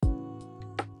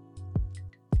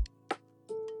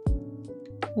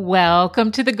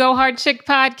Welcome to the Go Hard Chick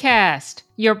podcast,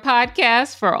 your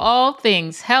podcast for all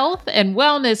things health and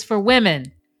wellness for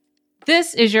women.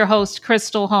 This is your host,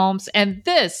 Crystal Holmes, and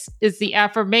this is the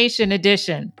Affirmation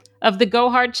edition of the Go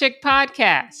Hard Chick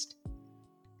podcast.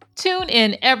 Tune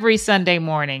in every Sunday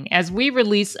morning as we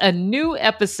release a new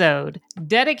episode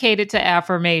dedicated to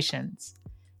affirmations.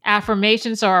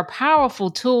 Affirmations are a powerful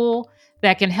tool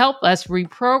that can help us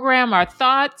reprogram our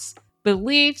thoughts,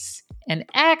 beliefs, and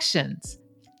actions,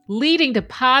 leading to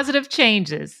positive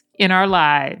changes in our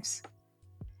lives.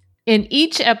 In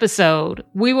each episode,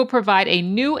 we will provide a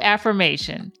new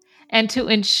affirmation, and to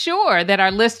ensure that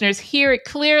our listeners hear it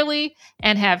clearly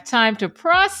and have time to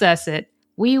process it,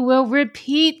 we will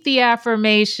repeat the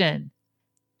affirmation.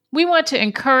 We want to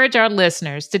encourage our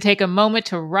listeners to take a moment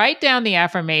to write down the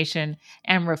affirmation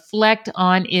and reflect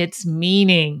on its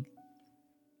meaning.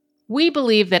 We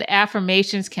believe that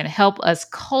affirmations can help us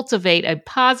cultivate a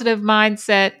positive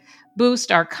mindset,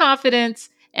 boost our confidence,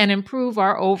 and improve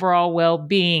our overall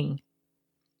well-being.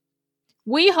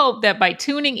 We hope that by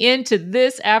tuning into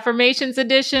this Affirmations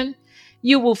edition,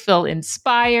 you will feel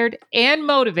inspired and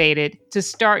motivated to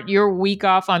start your week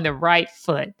off on the right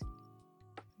foot.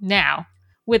 Now,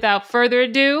 without further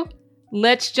ado,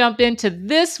 let's jump into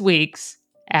this week's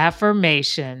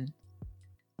affirmation.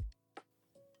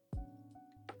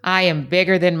 I am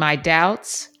bigger than my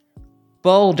doubts,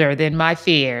 bolder than my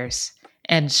fears,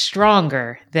 and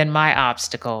stronger than my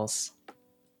obstacles.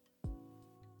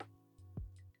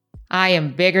 I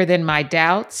am bigger than my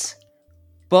doubts,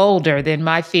 bolder than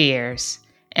my fears,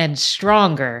 and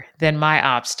stronger than my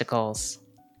obstacles.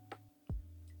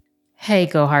 Hey,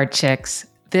 Go Hard Chicks.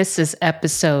 This is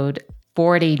episode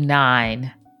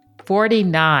 49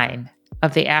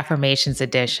 of the Affirmations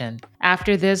edition.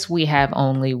 After this, we have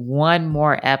only one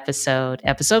more episode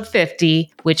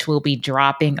 50, which will be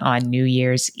dropping on New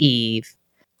Year's Eve.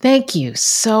 Thank you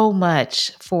so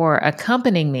much for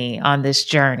accompanying me on this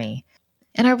journey.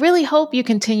 And I really hope you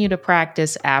continue to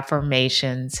practice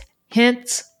affirmations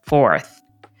henceforth.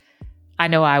 I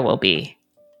know I will be.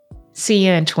 See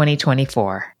you in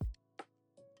 2024.